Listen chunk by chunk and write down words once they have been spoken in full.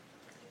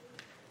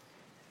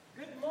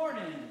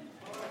morning.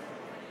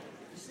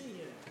 Good to see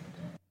you.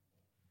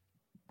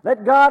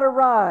 Let God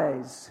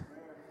arise.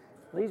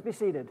 Please be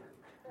seated.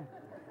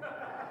 It's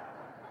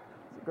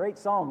a great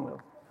song, though.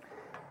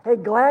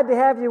 Hey, glad to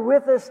have you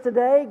with us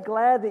today.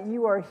 Glad that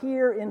you are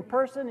here in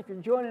person. If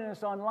you're joining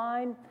us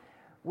online,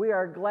 we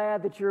are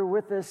glad that you're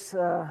with us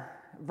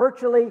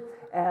virtually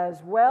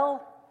as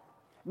well.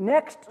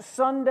 Next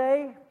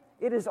Sunday,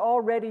 it is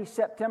already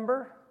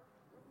September.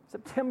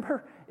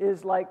 September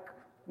is like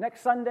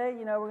next Sunday,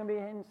 we're going to be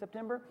in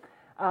September.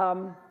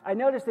 I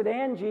noticed that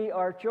Angie,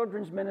 our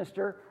children's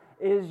minister,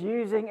 is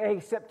using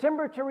a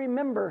September to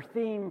Remember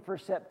theme for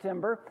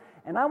September,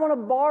 and I want to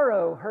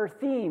borrow her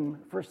theme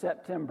for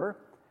September.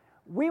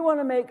 We want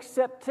to make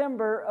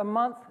September a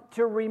month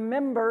to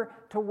remember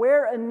to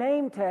wear a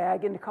name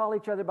tag and to call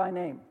each other by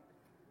name.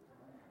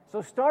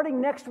 So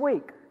starting next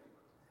week,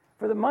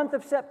 for the month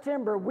of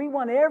September, we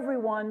want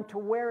everyone to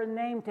wear a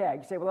name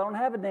tag. You say, well, I don't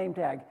have a name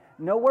tag.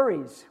 No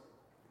worries.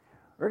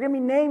 There are going to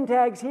be name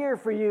tags here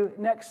for you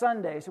next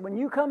Sunday. So when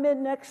you come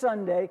in next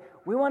Sunday,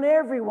 we want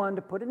everyone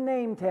to put a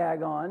name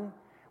tag on.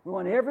 We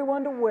want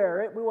everyone to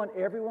wear it. We want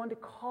everyone to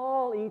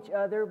call each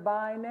other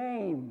by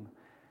name.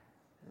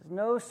 There's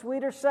no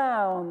sweeter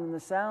sound than the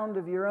sound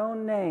of your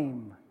own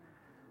name.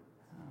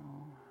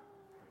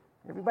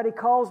 Everybody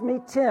calls me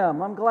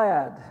Tim. I'm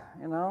glad,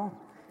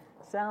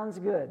 Sounds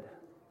good.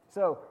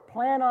 So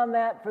plan on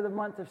that for the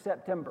month of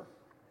September.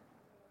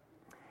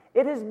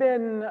 It has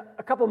been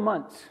a couple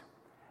months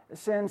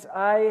since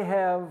I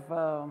have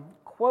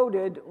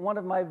quoted one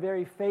of my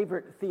very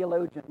favorite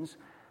theologians.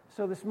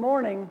 So this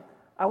morning,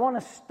 I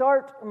want to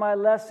start my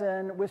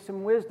lesson with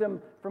some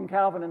wisdom from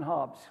Calvin and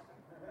Hobbes.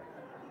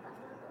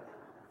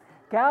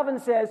 Calvin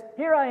says,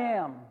 "Here I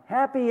am,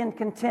 happy and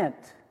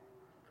content,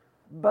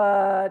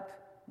 but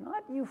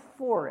not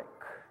euphoric."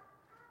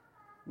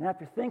 And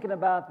after thinking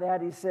about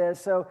that, he says,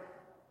 "So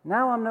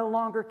now I'm no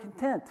longer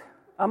content.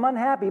 I'm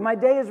unhappy. My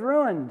day is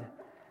ruined."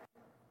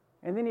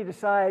 And then he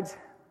decides,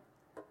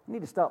 I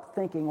need to stop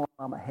thinking while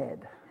I'm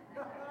ahead.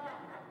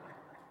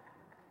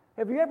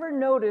 Have you ever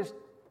noticed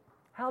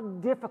how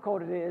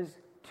difficult it is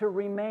to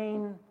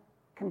remain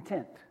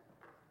content?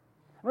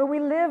 We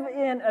live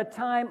in a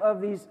time of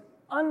these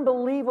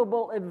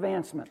unbelievable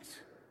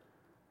advancements.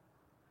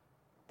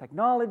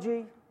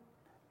 Technology,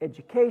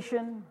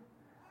 education,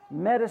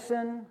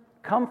 medicine,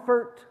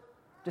 comfort,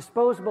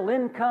 disposable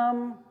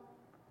income.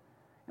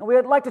 And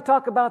we'd like to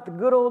talk about the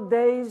good old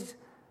days,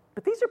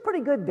 but these are pretty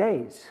good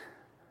days.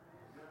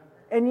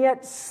 And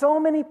yet so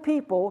many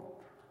people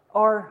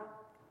are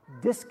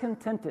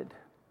discontented.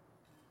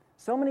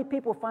 So many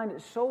people find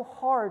it so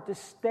hard to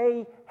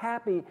stay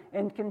happy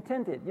and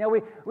contented.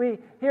 We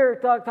hear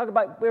talk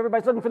about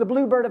everybody's looking for the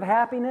bluebird of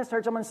happiness.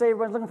 Heard someone say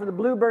everyone's looking for the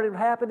bluebird of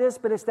happiness,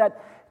 but it's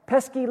that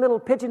pesky little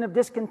pigeon of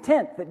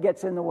discontent that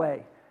gets in the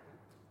way.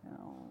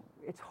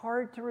 It's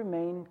hard to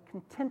remain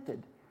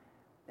contented,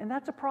 and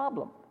that's a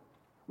problem.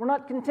 We're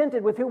not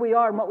contented with who we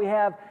are and what we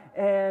have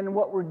and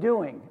what we're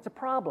doing. It's a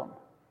problem.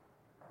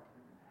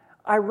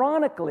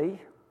 Ironically,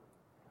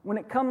 when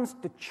it comes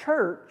to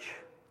church,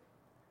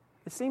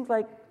 it seems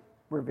like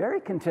we're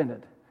very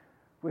contented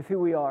with who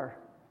we are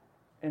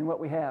and what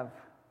we have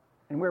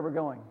and where we're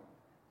going.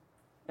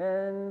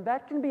 And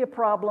that can be a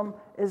problem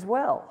as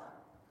well.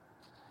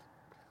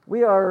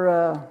 We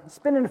are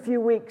spending a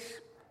few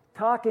weeks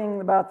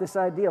talking about this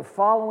idea of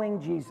following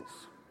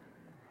Jesus.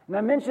 And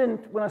I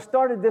mentioned when I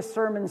started this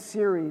sermon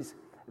series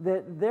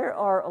that there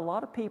are a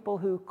lot of people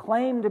who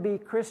claim to be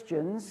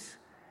Christians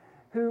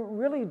who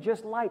really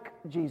just like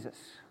Jesus.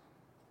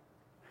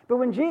 But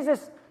when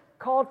Jesus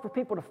called for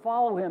people to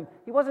follow him,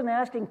 he wasn't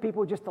asking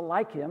people just to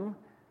like him.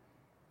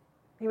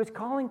 He was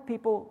calling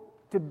people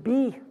to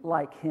be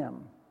like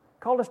him. He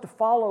called us to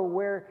follow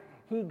where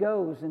he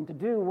goes and to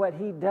do what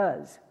he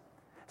does.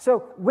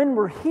 So when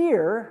we're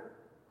here,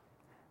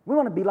 we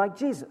want to be like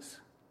Jesus.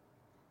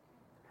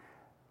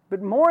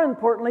 But more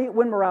importantly,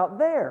 when we're out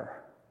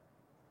there,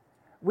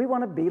 we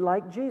want to be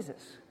like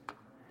Jesus.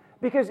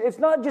 Because it's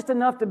not just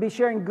enough to be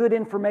sharing good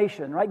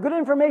information, right? Good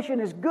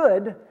information is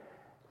good,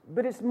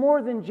 but it's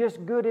more than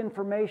just good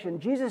information.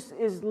 Jesus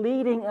is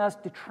leading us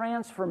to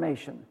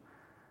transformation.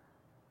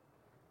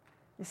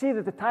 You see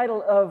that the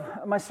title of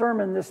my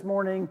sermon this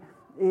morning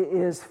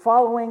is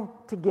Following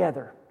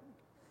Together.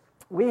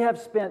 We have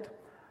spent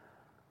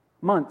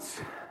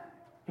months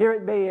here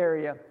at Bay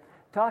Area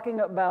talking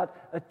about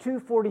a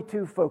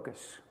 242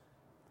 focus.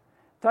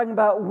 Talking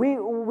about we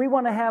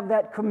want to have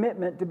that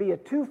commitment to be a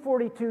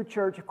 242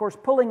 church, of course,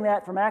 pulling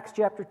that from Acts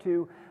chapter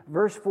 2,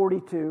 verse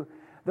 42,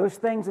 those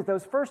things that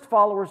those first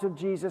followers of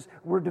Jesus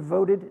were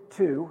devoted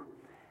to.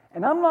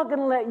 And I'm not going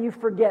to let you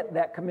forget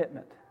that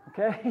commitment,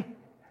 okay?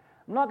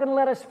 I'm not going to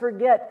let us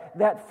forget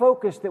that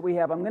focus that we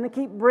have. I'm going to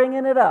keep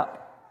bringing it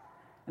up.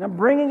 And I'm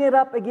bringing it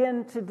up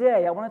again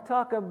today. I want to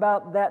talk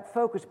about that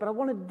focus, but I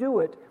want to do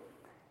it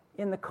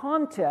in the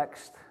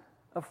context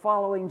of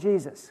following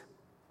Jesus.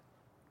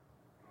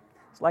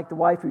 It's like the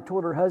wife who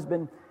told her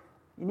husband,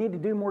 "You need to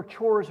do more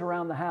chores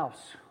around the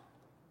house."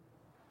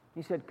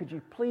 He said, "Could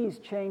you please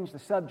change the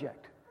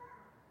subject?"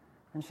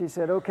 And she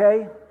said,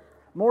 "Okay,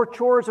 more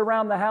chores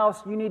around the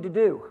house you need to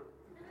do.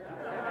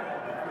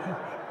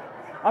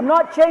 I'm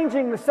not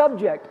changing the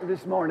subject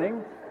this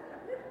morning,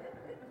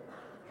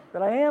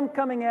 but I am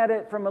coming at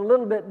it from a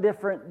little bit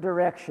different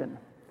direction.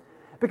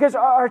 Because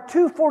our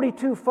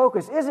 242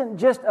 focus isn't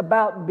just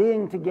about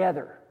being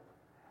together.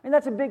 And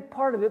that's a big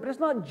part of it, but it's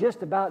not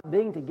just about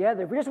being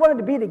together. If we just wanted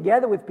to be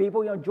together with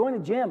people, join a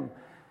gym,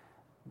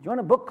 join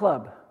a book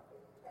club.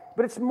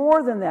 But it's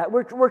more than that.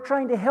 We're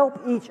trying to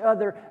help each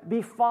other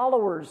be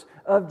followers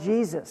of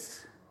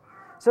Jesus.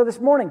 So this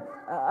morning,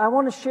 I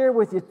want to share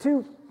with you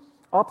 2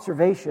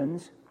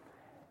 observations,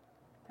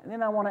 and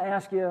then I want to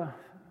ask you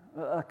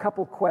a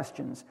couple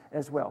questions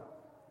as well.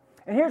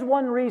 And here's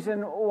one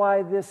reason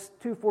why this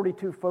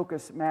 242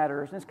 focus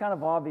matters, and it's kind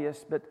of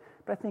obvious, but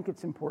I think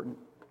it's important.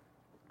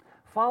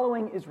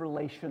 Following is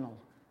relational.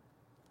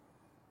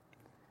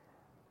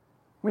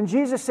 When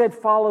Jesus said,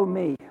 "Follow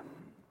me,"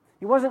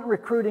 He wasn't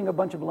recruiting a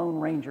bunch of lone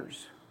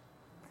rangers.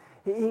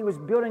 He was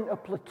building a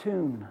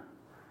platoon.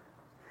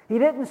 He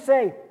didn't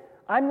say,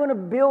 "I'm going to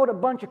build a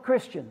bunch of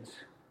Christians."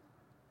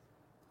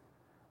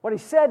 What He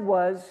said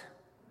was,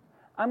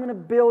 "I'm going to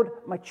build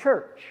my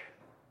church."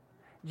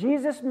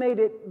 Jesus made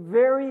it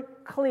very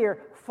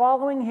clear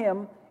following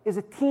Him is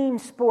a team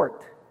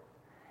sport.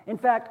 In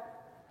fact,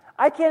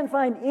 I can't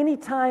find any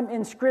time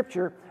in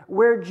Scripture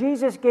where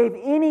Jesus gave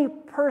any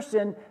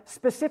person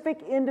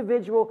specific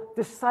individual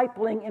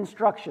discipling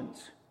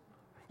instructions.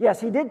 Yes,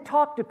 He did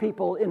talk to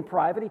people in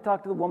private. He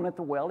talked to the woman at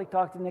the well. He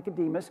talked to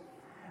Nicodemus.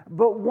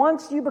 But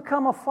once you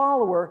become a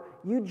follower,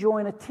 you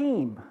join a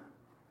team.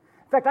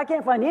 In fact, I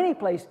can't find any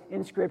place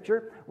in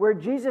Scripture where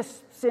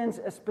Jesus sends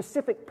a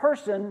specific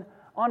person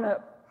on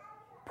a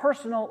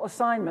personal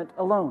assignment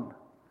alone.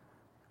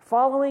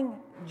 Following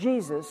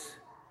Jesus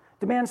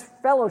demands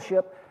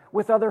fellowship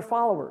with other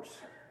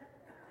followers.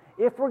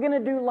 If we're going to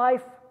do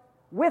life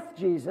with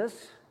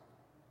Jesus,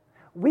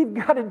 we've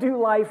got to do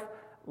life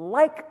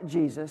like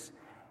Jesus.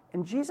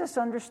 And Jesus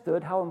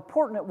understood how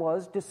important it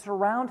was to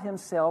surround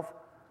Himself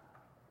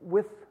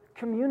with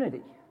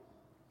community.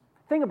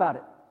 Think about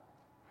it.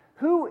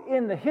 Who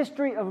in the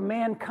history of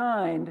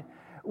mankind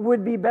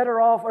would be better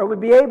off or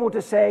would be able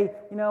to say,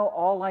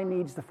 all I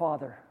need is the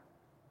Father,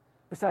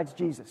 besides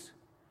Jesus?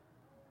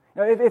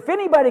 Now, if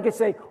anybody could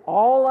say,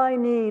 all I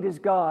need is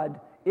God,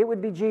 it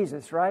would be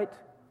Jesus, right?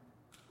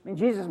 I mean,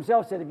 Jesus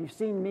Himself said, if you've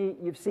seen me,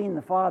 you've seen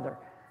the Father.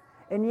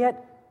 And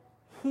yet,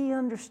 He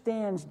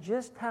understands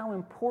just how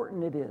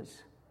important it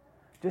is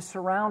to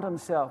surround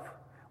Himself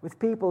with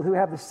people who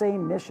have the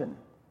same mission.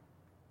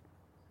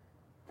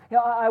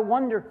 I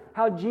wonder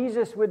how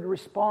Jesus would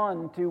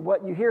respond to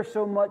what you hear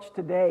so much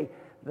today,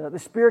 the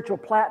spiritual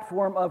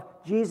platform of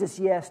Jesus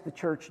yes, the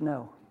church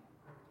no.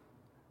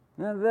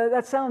 Now,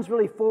 that sounds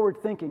really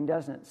forward-thinking,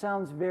 doesn't it? It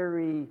sounds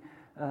very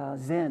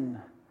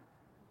Zen.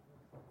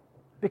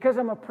 Because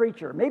I'm a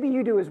preacher, maybe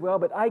you do as well,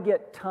 but I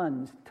get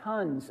tons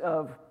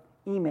of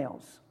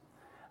emails.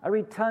 I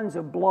read tons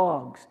of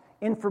blogs,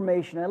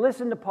 information. I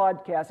listen to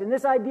podcasts, and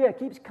this idea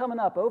keeps coming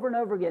up over and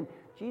over again.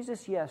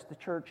 Jesus yes, the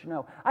church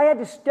no. I had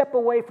to step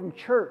away from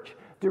church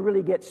to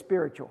really get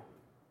spiritual.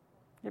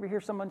 You ever hear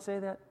someone say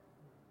that?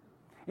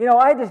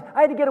 I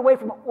had to get away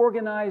from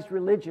organized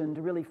religion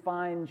to really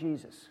find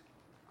Jesus.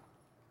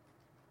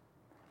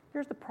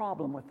 Here's the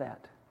problem with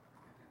that.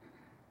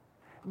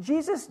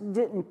 Jesus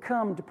didn't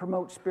come to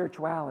promote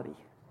spirituality.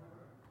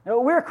 Now,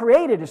 we're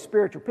created as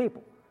spiritual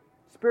people,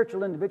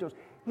 spiritual individuals.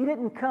 He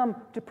didn't come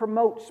to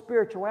promote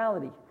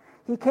spirituality.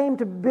 He came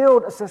to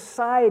build a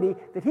society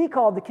that He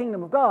called the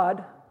kingdom of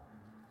God.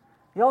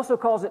 He also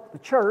calls it the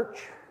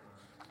church.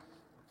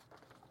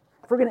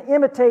 If we're going to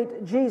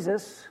imitate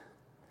Jesus,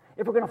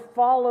 if we're going to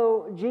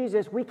follow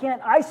Jesus, we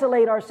can't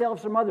isolate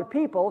ourselves from other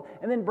people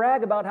and then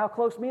brag about how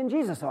close me and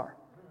Jesus are.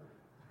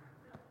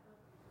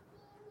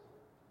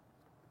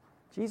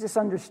 Jesus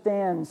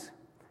understands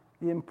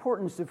the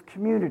importance of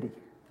community.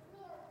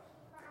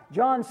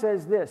 John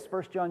says this,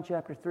 1 John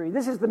chapter 3,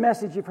 this is the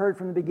message you've heard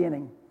from the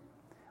beginning.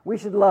 We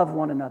should love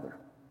one another.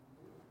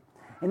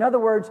 In other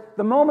words,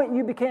 the moment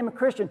you became a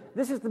Christian,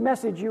 this is the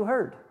message you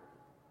heard.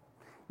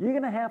 You're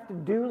going to have to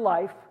do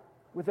life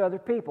with other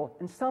people,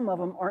 and some of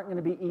them aren't going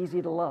to be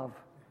easy to love.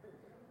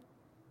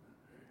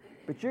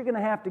 But you're going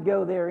to have to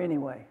go there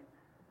anyway.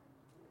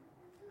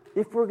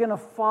 If we're going to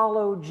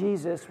follow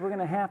Jesus, we're going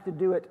to have to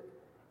do it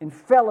in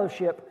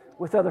fellowship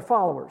with other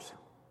followers.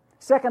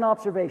 Second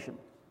observation.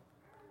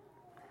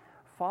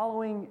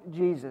 Following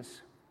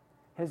Jesus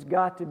has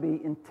got to be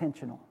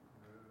intentional.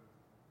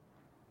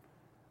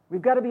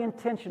 We've got to be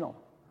intentional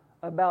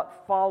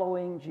about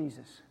following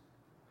Jesus.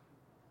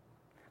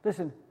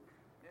 Listen,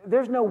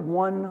 there's no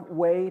one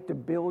way to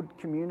build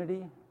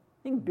community.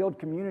 You can build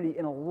community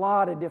in a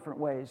lot of different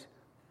ways.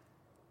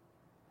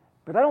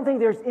 But I don't think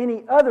there's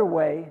any other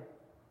way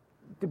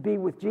to be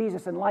with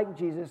Jesus and like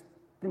Jesus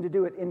than to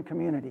do it in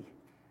community.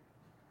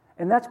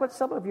 And that's what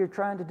some of you are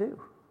trying to do.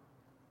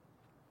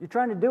 You're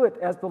trying to do it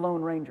as the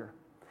Lone Ranger.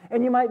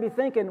 And you might be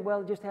thinking,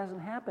 well, it just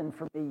hasn't happened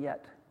for me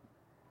yet.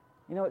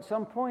 At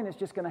some point it's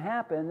just going to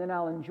happen, and then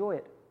I'll enjoy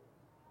it.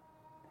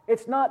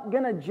 It's not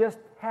going to just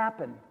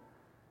happen.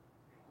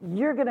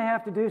 you're going to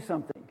have to do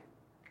something.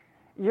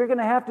 You're going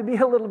to have to be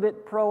a little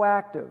bit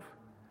proactive.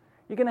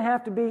 You're going to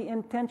have to be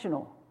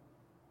intentional.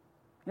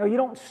 You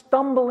don't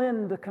stumble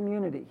into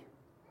community.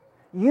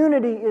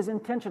 Unity is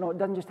intentional. It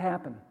doesn't just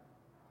happen.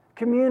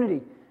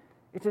 Community,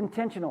 it's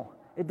intentional.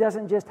 It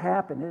doesn't just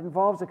happen. It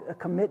involves a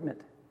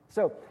commitment.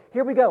 So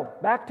here we go.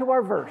 Back to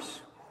our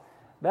verse.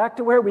 Back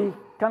to where we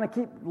kind of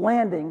keep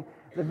landing.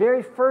 The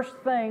very first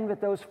thing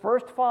that those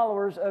first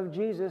followers of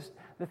Jesus,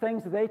 the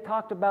things that they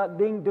talked about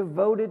being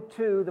devoted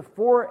to, the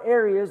 4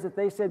 areas that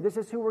they said, this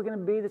is who we're going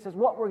to be, this is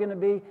what we're going to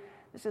be,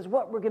 this is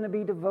what we're going to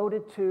be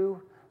devoted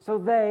to. So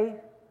they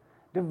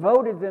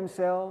devoted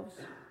themselves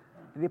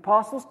to the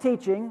apostles'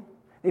 teaching.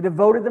 They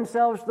devoted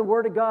themselves to the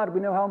Word of God. We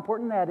know how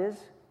important that is.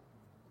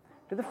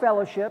 To the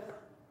fellowship,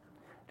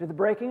 to the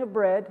breaking of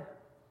bread,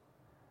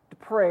 to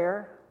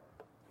prayer.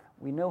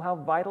 We know how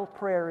vital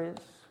prayer is.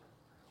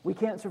 We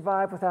can't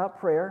survive without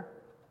prayer.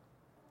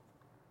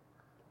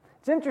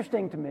 It's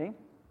interesting to me.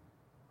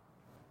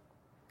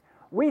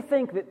 We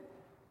think that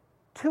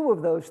 2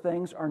 of those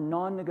things are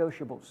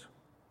non-negotiables.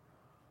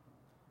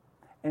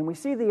 And we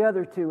see the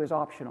other 2 as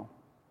optional.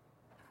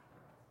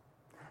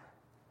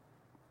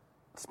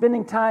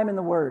 Spending time in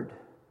the Word,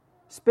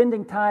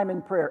 spending time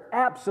in prayer,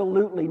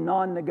 absolutely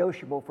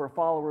non-negotiable for a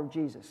follower of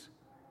Jesus.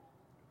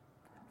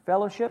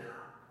 Fellowship,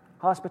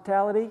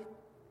 hospitality,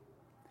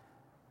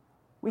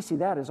 we see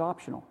that as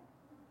optional.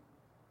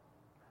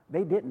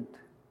 They didn't.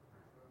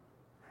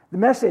 The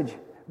Message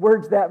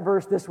words that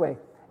verse this way: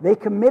 they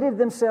committed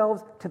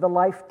themselves to the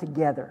life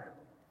together.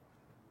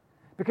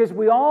 Because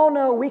we all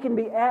know we can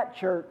be at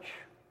church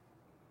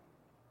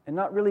and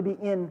not really be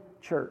in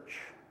church.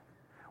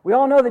 We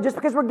all know that just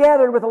because we're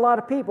gathered with a lot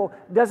of people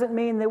doesn't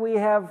mean that we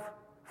have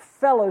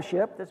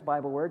fellowship, that's a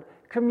Bible word,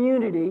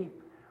 community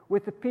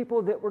with the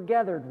people that we're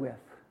gathered with.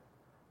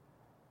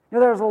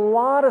 There's a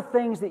lot of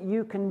things that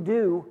you can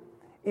do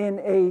in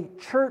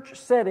a church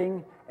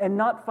setting and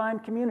not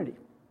find community.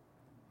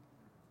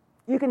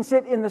 You can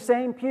sit in the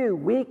same pew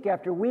week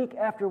after week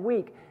after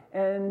week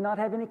and not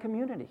have any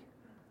community.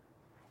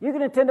 You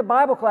can attend a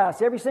Bible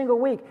class every single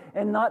week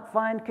and not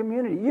find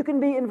community. You can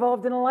be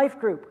involved in a life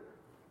group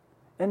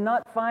and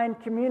not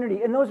find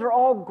community. And those are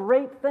all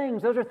great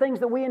things. Those are things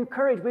that we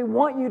encourage. We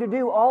want you to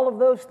do all of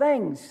those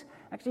things.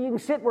 Actually, you can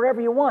sit wherever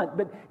you want,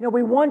 but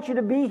we want you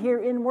to be here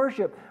in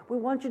worship. We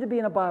want you to be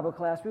in a Bible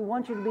class. We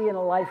want you to be in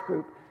a life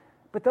group.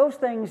 But those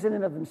things in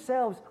and of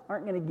themselves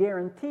aren't going to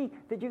guarantee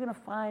that you're going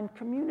to find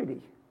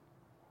community.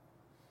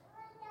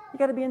 You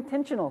got to be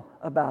intentional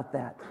about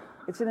that.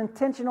 It's an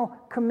intentional,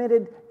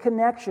 committed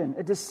connection,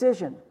 a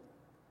decision.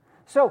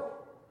 So,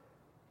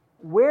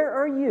 where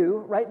are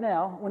you right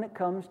now when it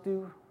comes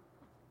to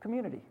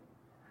community?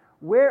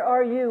 Where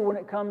are you when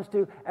it comes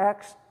to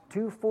Acts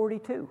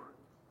 2:42?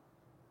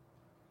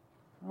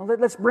 Well,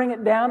 let's bring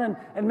it down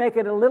and make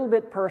it a little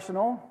bit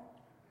personal.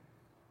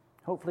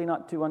 Hopefully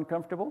not too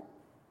uncomfortable.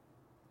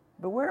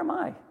 But where am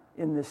I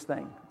in this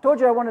thing? I told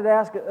you I wanted to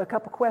ask a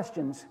couple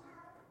questions,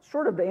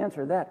 sort of to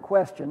answer that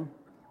question.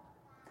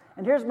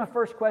 And here's my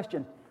first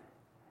question.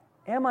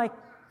 Am I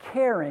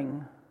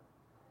caring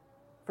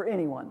for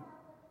anyone?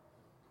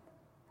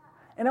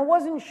 And I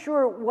wasn't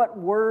sure what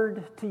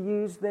word to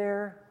use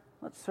there.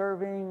 Not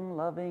serving,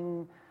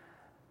 loving.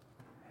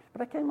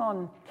 But I came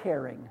on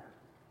caring.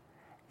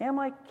 Am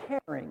I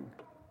caring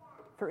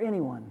for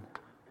anyone?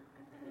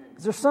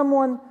 Is there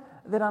someone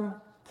that I'm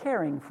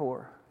caring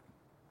for?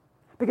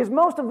 Because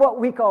most of what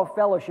we call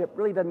fellowship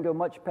really doesn't go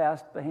much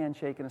past the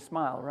handshake and a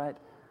smile, right?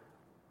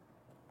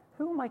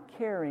 Who am I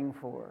caring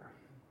for?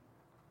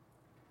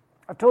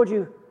 I've told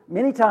you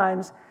many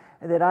times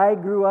that I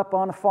grew up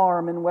on a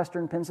farm in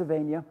western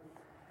Pennsylvania.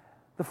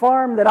 The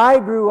farm that I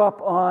grew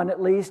up on,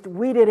 at least,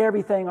 we did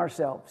everything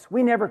ourselves.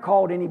 We never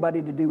called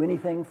anybody to do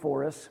anything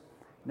for us.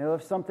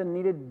 If something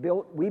needed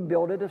built, we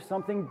built it. If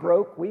something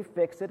broke, we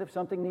fixed it. If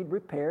something needed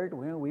repaired,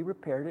 we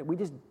repaired it. We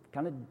just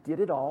kind of did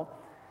it all.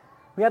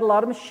 We had a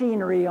lot of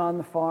machinery on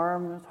the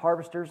farm,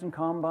 harvesters and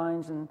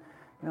combines and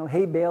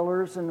hay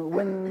balers. And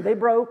when they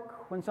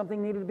broke, when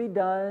something needed to be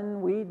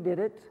done, we did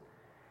it.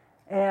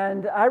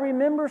 And I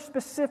remember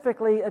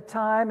specifically a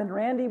time, and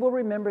Randy will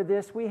remember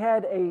this, we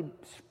had a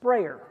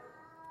sprayer,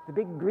 the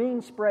big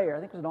green sprayer. I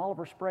think it was an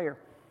Oliver sprayer.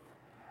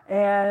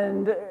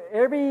 And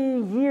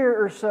every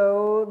year or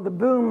so, the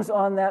booms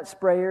on that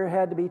sprayer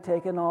had to be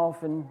taken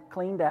off and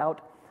cleaned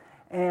out.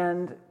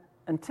 And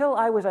until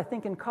I was, I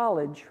think, in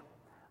college,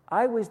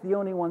 I was the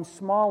only one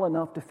small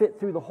enough to fit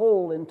through the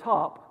hole in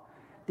top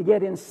to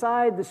get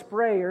inside the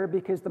sprayer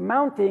because the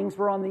mountings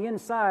were on the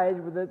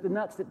inside, the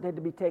nuts that had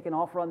to be taken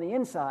off were on the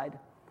inside.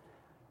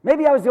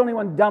 Maybe I was the only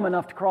one dumb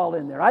enough to crawl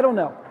in there. I don't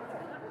know.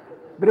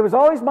 But it was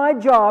always my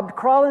job to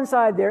crawl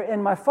inside there,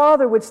 and my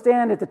father would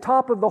stand at the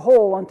top of the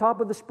hole on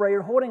top of the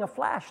sprayer holding a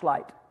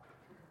flashlight.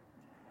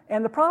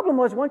 And the problem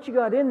was once you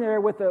got in there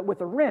with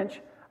a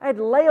wrench, I had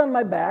to lay on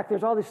my back.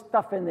 There's all this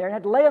stuff in there. I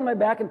had to lay on my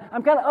back, and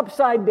I'm kind of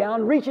upside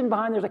down, reaching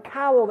behind. There's a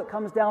cowl that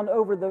comes down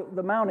over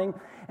the mounting.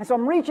 And so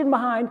I'm reaching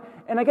behind,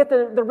 and I get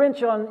the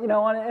wrench on,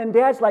 and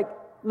Dad's like,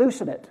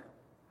 loosen it.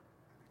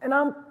 And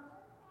I'm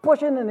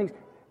pushing, and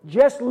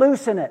Just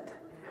loosen it.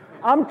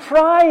 I'm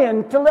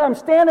trying to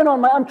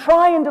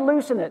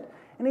loosen it.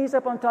 And he's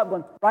up on top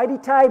going,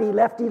 righty-tighty,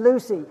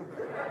 lefty-loosey.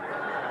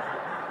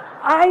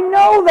 I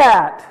know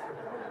that.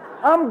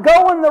 I'm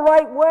going the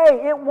right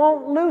way. It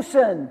won't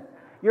loosen.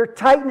 You're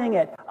tightening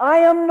it. I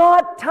am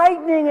not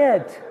tightening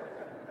it.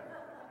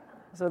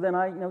 So then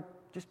I,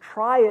 just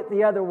try it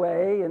the other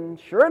way, and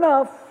sure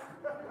enough,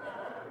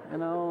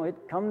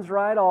 it comes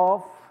right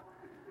off.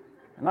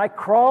 And I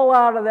crawl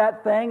out of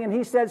that thing, and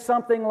he said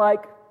something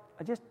like,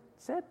 I just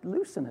said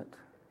loosen it.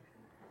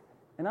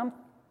 And I'm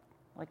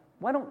like,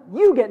 why don't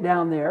you get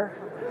down there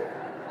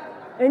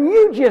and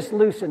you just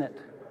loosen it?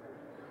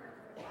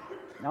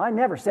 Now, I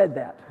never said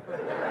that.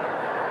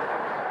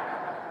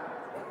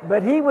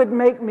 But he would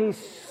make me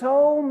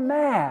so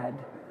mad.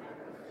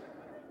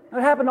 It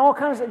happened all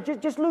kinds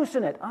of, just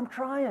loosen it. I'm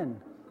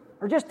trying.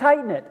 Or just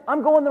tighten it.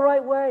 I'm going the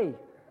right way.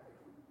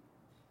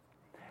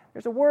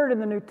 There's a word in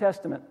the New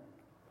Testament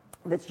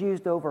that's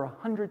used over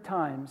 100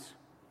 times.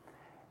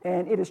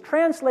 And it is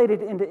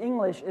translated into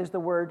English as the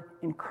word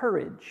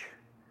encourage.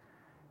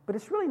 But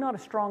it's really not a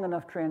strong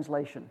enough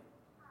translation.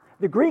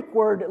 The Greek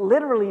word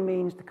literally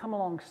means to come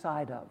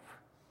alongside of.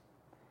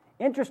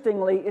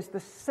 Interestingly, it's the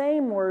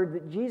same word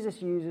that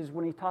Jesus uses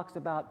when he talks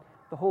about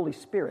the Holy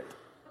Spirit.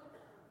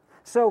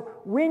 So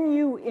when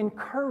you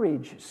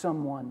encourage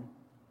someone,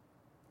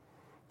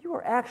 you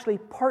are actually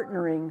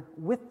partnering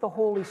with the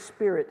Holy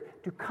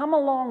Spirit to come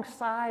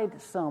alongside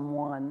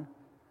someone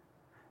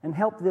and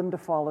help them to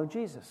follow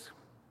Jesus.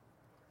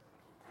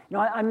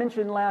 I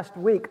mentioned last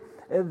week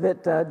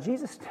that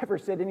Jesus never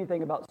said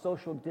anything about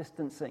social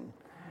distancing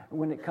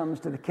when it comes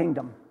to the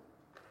kingdom.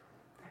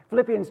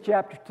 Philippians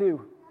chapter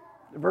 2.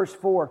 Verse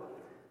 4,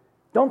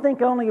 don't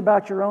think only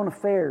about your own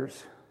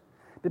affairs,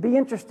 but be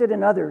interested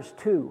in others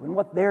too, and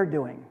what they're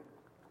doing.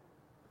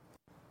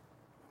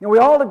 We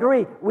all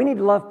agree we need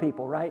to love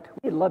people, right?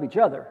 We need to love each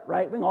other,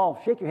 right? We can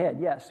all shake your head,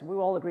 yes, we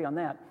all agree on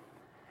that.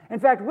 In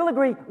fact, we'll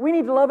agree we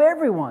need to love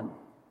everyone.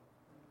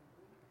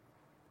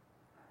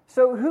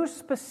 So who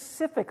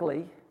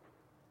specifically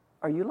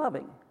are you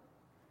loving?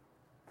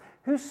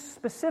 Who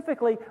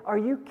specifically are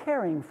you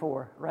caring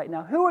for right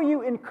now? Who are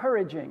you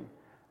encouraging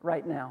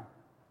right now?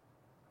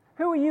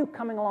 Who are you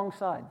coming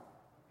alongside?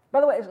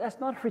 By the way, that's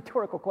not a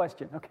rhetorical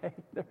question, okay?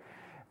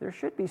 There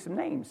should be some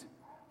names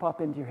pop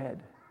into your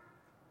head.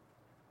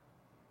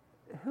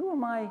 Who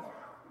am I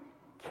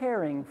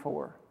caring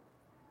for?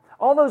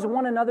 All those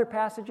one another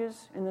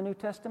passages in the New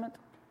Testament,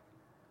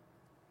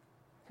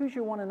 who's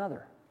your one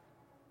another?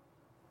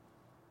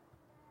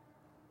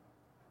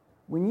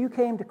 When you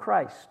came to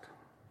Christ,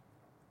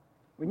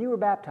 when you were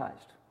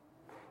baptized,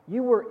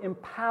 you were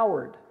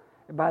empowered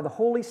by the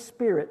Holy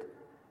Spirit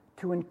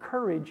to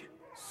encourage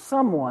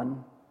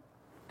someone,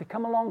 to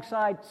come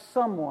alongside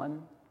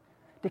someone,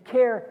 to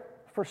care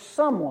for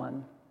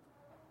someone,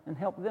 and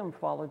help them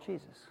follow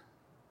Jesus.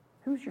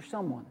 Who's your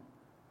someone?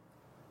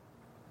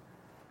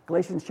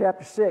 Galatians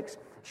chapter 6,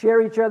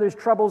 share each other's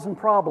troubles and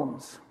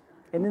problems.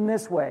 And in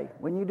this way,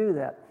 when you do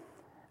that,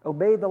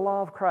 obey the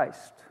law of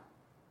Christ.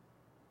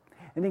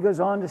 And he goes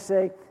on to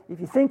say, if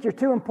you think you're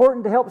too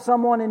important to help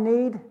someone in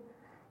need,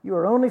 you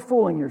are only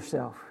fooling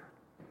yourself.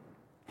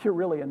 You're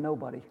really a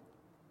nobody.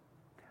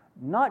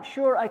 Not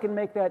sure I can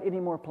make that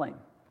any more plain.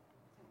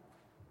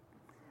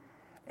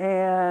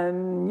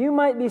 And you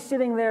might be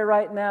sitting there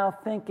right now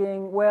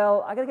thinking,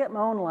 well, I got to get my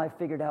own life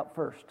figured out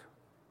first.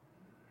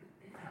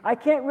 I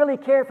can't really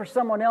care for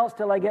someone else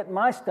till I get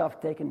my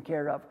stuff taken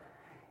care of.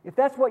 If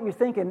that's what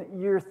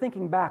you're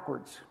thinking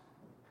backwards.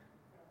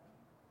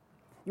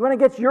 You want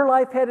to get your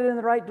life headed in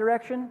the right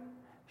direction?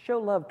 Show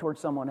love towards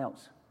someone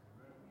else.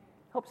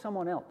 Help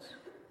someone else.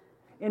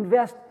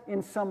 Invest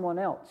in someone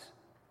else.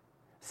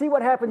 See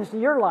what happens to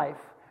your life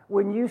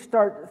when you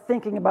start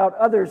thinking about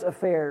others'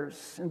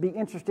 affairs and be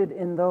interested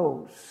in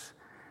those.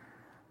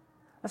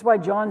 That's why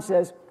John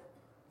says,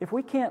 if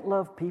we can't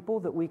love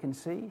people that we can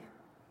see,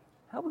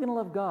 how are we going to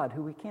love God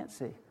who we can't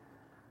see?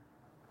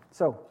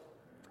 So,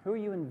 who are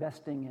you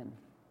investing in?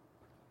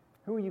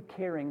 Who are you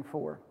caring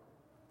for?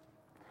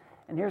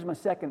 And here's my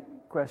second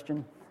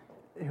question.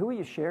 Who are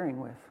you sharing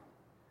with?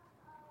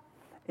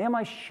 Am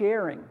I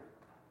sharing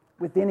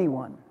with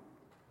anyone?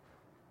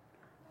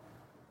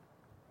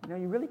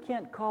 You really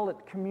can't call it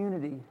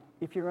community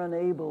if you're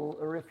unable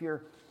or if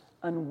you're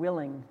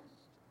unwilling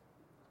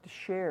to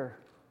share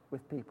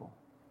with people.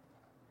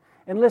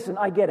 And listen,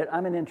 I get it.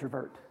 I'm an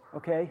introvert,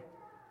 okay?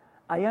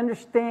 I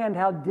understand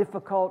how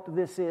difficult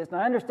this is. And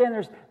I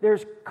understand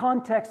there's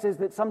contexts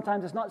that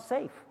sometimes it's not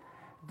safe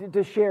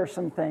to share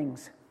some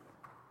things.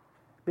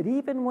 But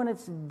even when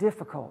it's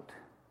difficult,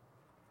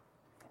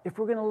 if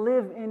we're going to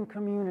live in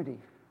community,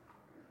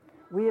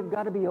 we have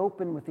got to be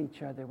open with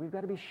each other. We've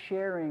got to be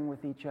sharing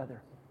with each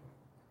other.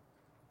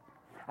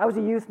 I was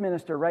a youth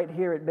minister right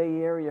here at Bay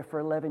Area for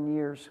 11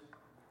 years.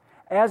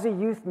 As a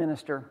youth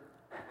minister,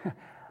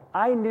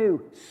 I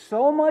knew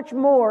so much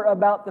more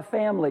about the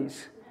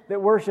families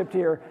that worshiped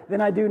here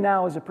than I do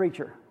now as a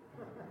preacher.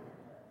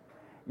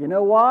 You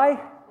know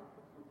why?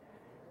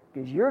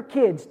 Because your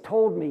kids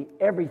told me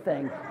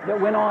everything that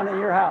went on in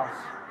your house.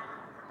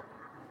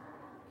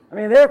 I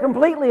mean, they're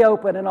completely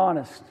open and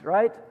honest,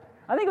 right?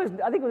 I think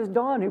it was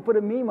Don who put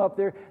a meme up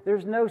there.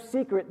 There's no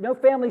secret, no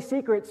family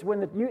secrets when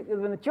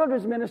the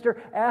children's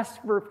minister asks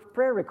for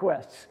prayer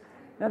requests.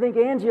 And I think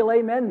Angie will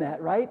amen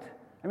that, right?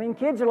 I mean,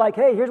 kids are like,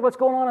 hey, here's what's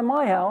going on in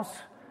my house.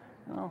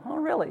 Oh,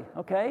 really?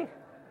 Okay.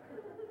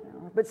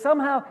 But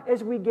somehow,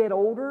 as we get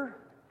older,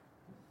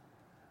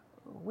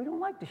 we don't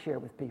like to share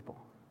with people.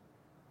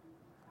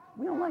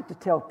 We don't like to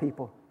tell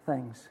people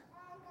things.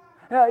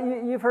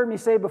 You've heard me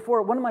say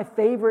before, one of my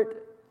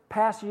favorite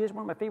passages,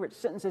 one of my favorite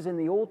sentences in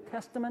the Old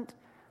Testament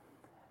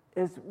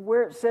is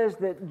where it says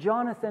that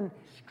Jonathan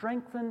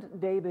strengthened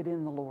David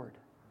in the Lord.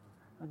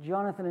 Now,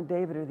 Jonathan and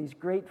David are these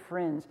great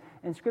friends,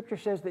 and Scripture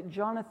says that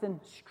Jonathan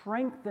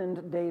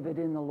strengthened David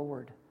in the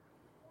Lord.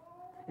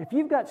 If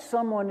you've got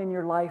someone in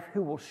your life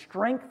who will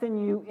strengthen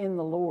you in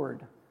the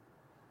Lord,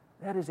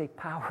 that is a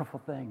powerful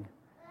thing.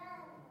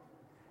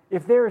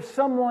 If there is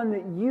someone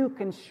that you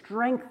can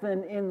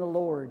strengthen in the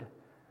Lord,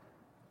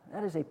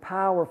 that is a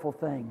powerful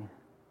thing.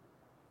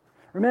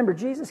 Remember,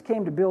 Jesus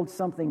came to build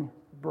something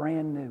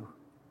brand new.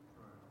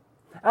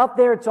 Out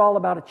there, it's all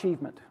about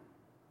achievement.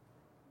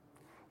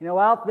 You know,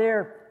 out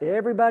there,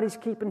 everybody's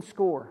keeping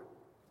score.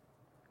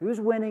 Who's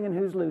winning and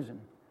who's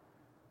losing?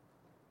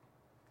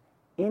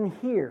 In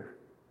here,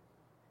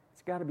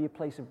 it's got to be a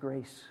place of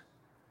grace.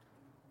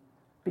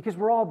 Because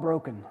we're all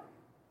broken.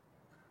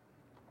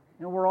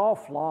 You know, we're all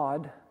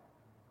flawed.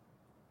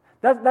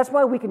 That's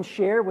why we can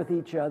share with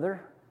each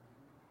other.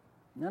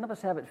 None of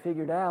us have it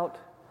figured out.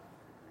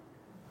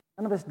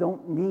 None of us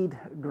don't need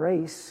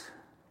grace.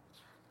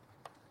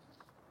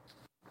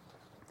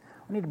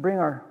 We need to bring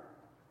our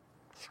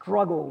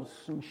struggles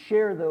and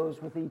share those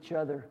with each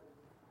other.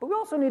 But we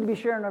also need to be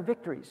sharing our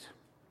victories.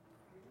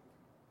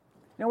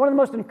 You know, one of the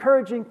most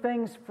encouraging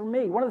things for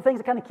me, one of the things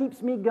that kind of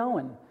keeps me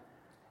going,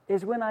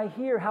 is when I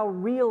hear how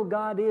real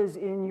God is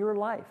in your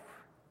life.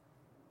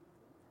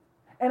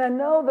 And I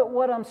know that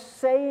what I'm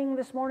saying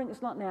this morning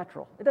is not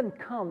natural. It doesn't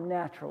come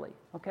naturally,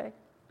 okay?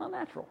 Not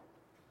natural.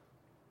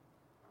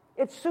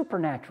 It's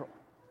supernatural.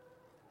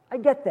 I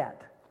get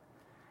that.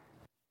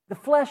 The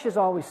flesh is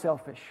always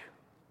selfish.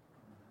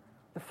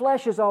 The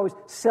flesh is always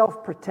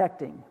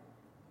self-protecting.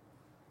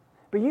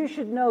 But you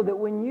should know that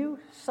when you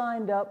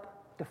signed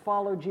up to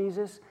follow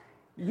Jesus,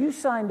 you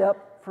signed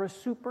up for a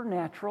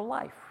supernatural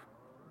life.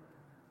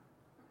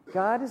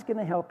 God is going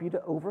to help you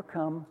to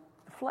overcome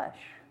the flesh.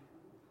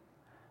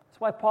 That's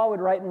why Paul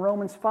would write in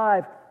Romans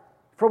 5,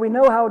 "For we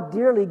know how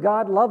dearly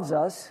God loves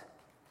us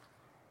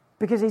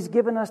because He's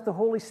given us the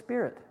Holy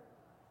Spirit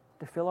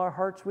to fill our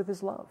hearts with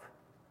His love."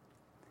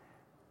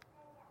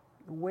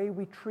 The way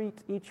we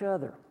treat each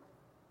other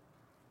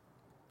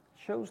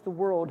shows the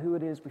world who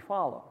it is we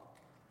follow.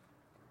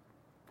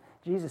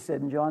 Jesus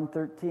said in John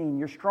 13,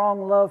 "Your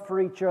strong love for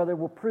each other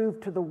will prove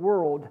to the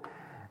world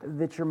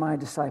that you're my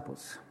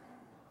disciples."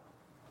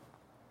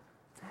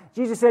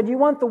 Jesus said, "You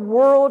want the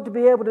world to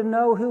be able to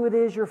know who it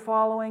is you're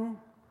following?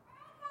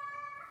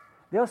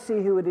 They'll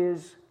see who it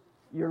is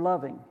you're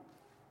loving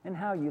and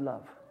how you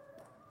love."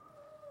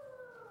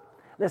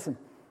 Listen,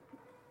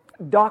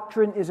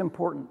 doctrine is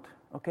important,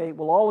 okay?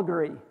 We'll all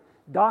agree.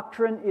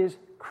 Doctrine is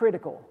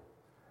critical.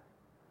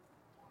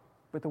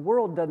 But the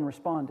world doesn't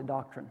respond to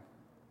doctrine.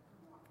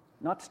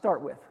 Not to start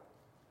with.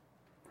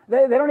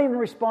 They don't even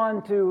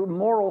respond to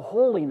moral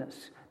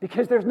holiness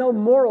because there's no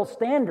moral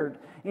standard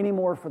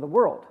anymore for the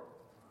world.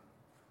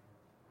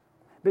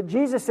 But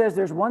Jesus says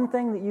there's one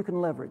thing that you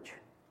can leverage.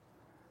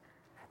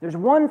 There's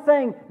one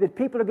thing that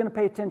people are going to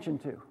pay attention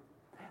to.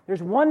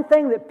 There's one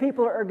thing that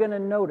people are going to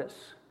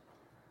notice.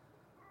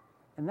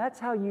 And that's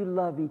how you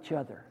love each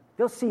other.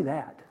 They'll see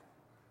that.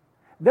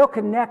 They'll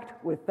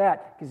connect with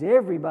that because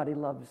everybody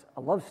loves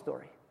a love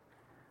story.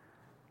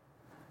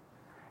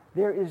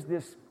 There is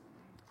this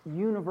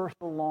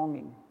universal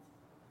longing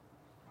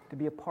to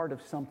be a part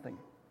of something.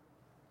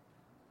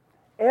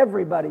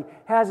 Everybody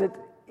has it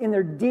in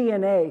their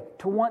DNA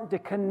to want to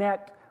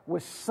connect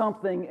with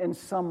something and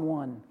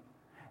someone.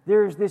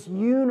 There's this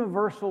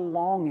universal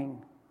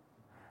longing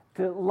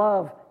to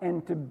love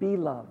and to be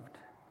loved.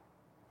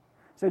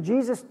 So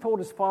Jesus told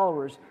His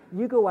followers,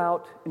 you go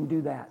out and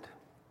do that.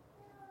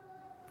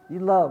 You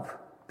love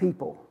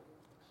people.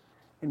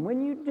 And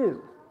when you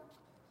do,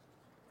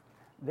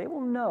 they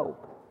will know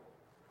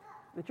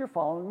that you're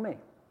following me.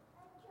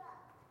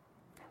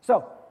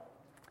 So,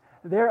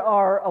 there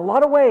are a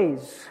lot of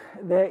ways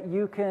that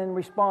you can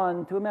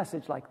respond to a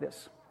message like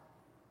this.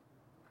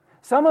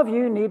 Some of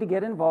you need to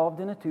get involved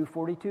in a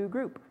 242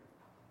 group.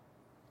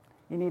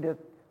 You need to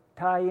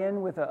tie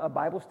in with a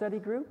Bible study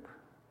group.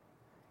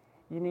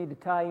 You need to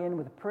tie in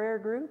with a prayer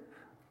group.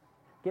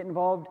 Get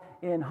involved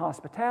in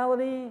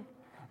hospitality.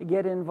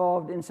 Get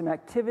involved in some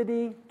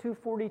activity,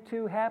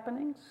 242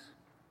 happenings.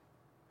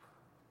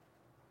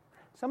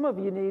 Some of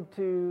you need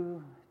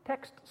to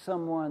text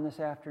someone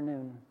this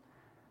afternoon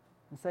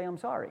and say, I'm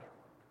sorry.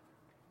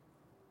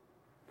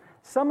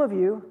 Some of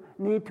you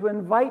need to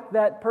invite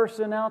that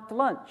person out to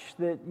lunch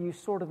that you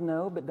sort of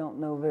know but don't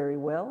know very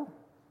well.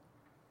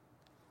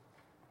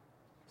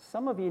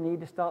 Some of you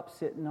need to stop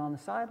sitting on the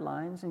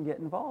sidelines and get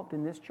involved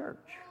in this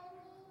church.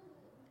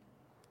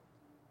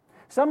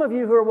 Some of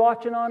you who are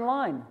watching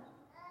online,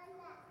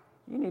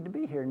 you need to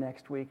be here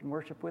next week and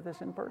worship with us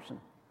in person.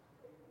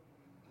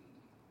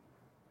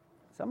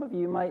 Some of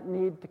you might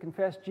need to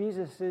confess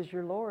Jesus as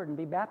your Lord and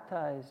be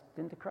baptized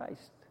into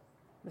Christ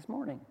this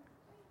morning.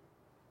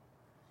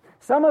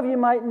 Some of you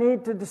might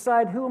need to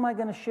decide, who am I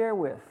going to share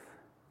with?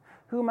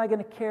 Who am I going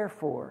to care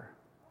for?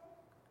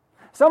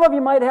 Some of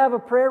you might have a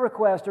prayer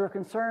request or a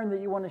concern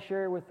that you want to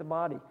share with the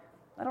body.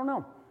 I don't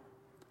know.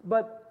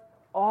 But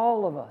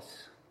all of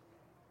us,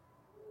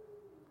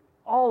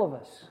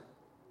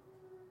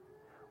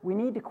 we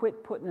need to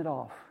quit putting it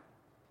off.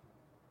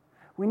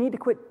 We need to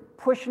quit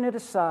pushing it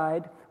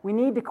aside. We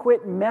need to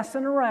quit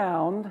messing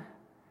around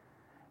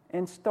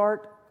and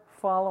start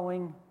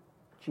following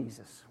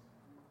Jesus.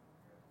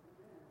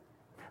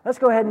 Let's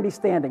go ahead and be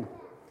standing,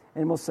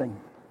 and we'll sing.